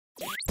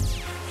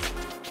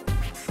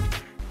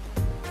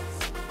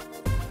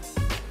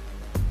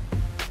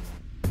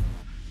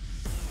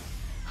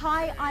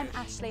Hi, I'm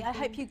Ashley. I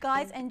hope you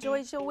guys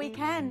enjoyed your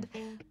weekend.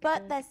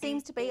 But there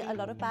seems to be a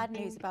lot of bad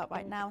news about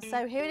right now,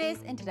 so here it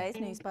is in today's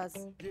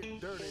NEWZbuzz. Get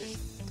dirty.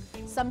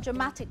 Some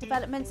dramatic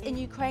developments in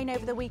Ukraine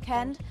over the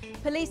weekend.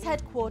 Police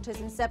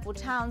headquarters in several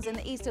towns in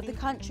the east of the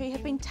country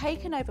have been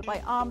taken over by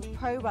armed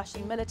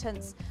pro-Russian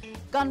militants.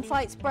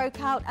 Gunfights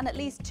broke out and at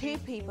least 2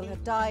 people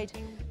have died.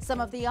 Some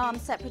of the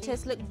armed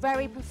separatists look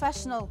very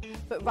professional,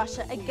 but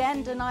Russia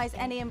again denies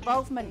any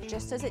involvement,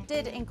 just as it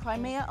did in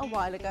Crimea a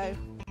while ago.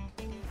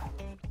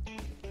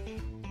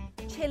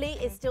 Chile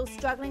is still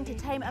struggling to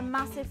tame a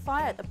massive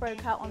fire that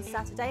broke out on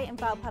Saturday in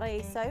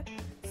Valparaiso.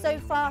 So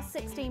far,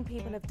 16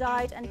 people have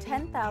died and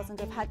 10,000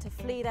 have had to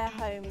flee their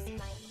homes.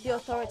 The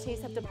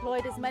authorities have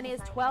deployed as many as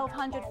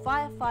 1,200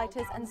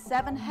 firefighters and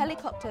 7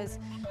 helicopters,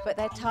 but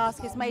their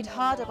task is made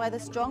harder by the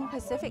strong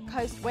Pacific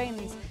coast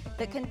winds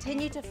that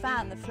continue to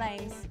fan the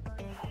flames.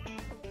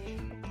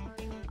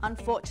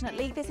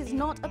 Unfortunately, this is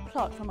not a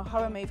plot from a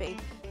horror movie.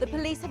 The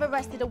police have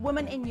arrested a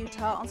woman in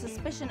Utah on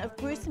suspicion of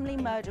gruesomely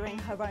murdering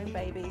her own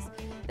babies.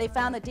 They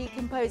found the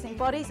decomposing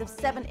bodies of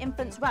 7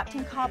 infants wrapped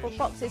in cardboard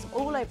boxes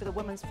all over the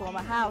woman's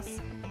former house.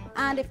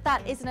 And if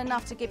that isn't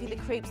enough to give you the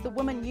creeps, the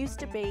woman used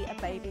to be a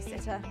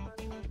babysitter.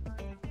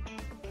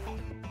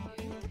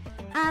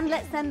 And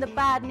let's end the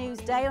bad news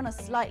day on a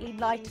slightly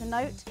lighter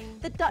note.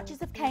 The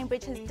Duchess of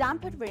Cambridge has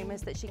dampened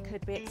rumours that she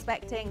could be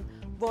expecting.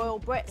 Royal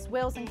Brits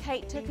Wills and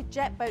Kate took a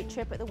jet boat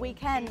trip at the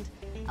weekend,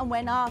 and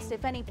when asked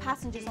if any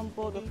passengers on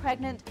board were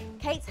pregnant,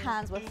 Kate's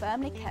hands were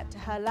firmly kept to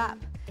her lap.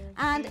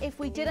 And if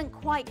we didn't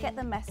quite get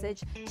the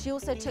message, she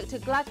also took to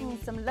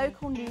glagging some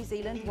local New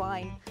Zealand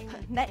wine.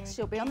 Next,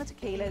 she'll be on the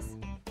tequilas.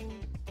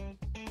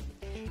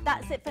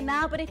 That's it for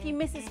now, but if you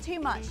miss us too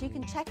much, you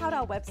can check out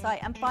our website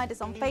and find us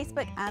on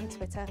Facebook and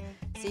Twitter.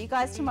 See you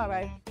guys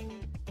tomorrow.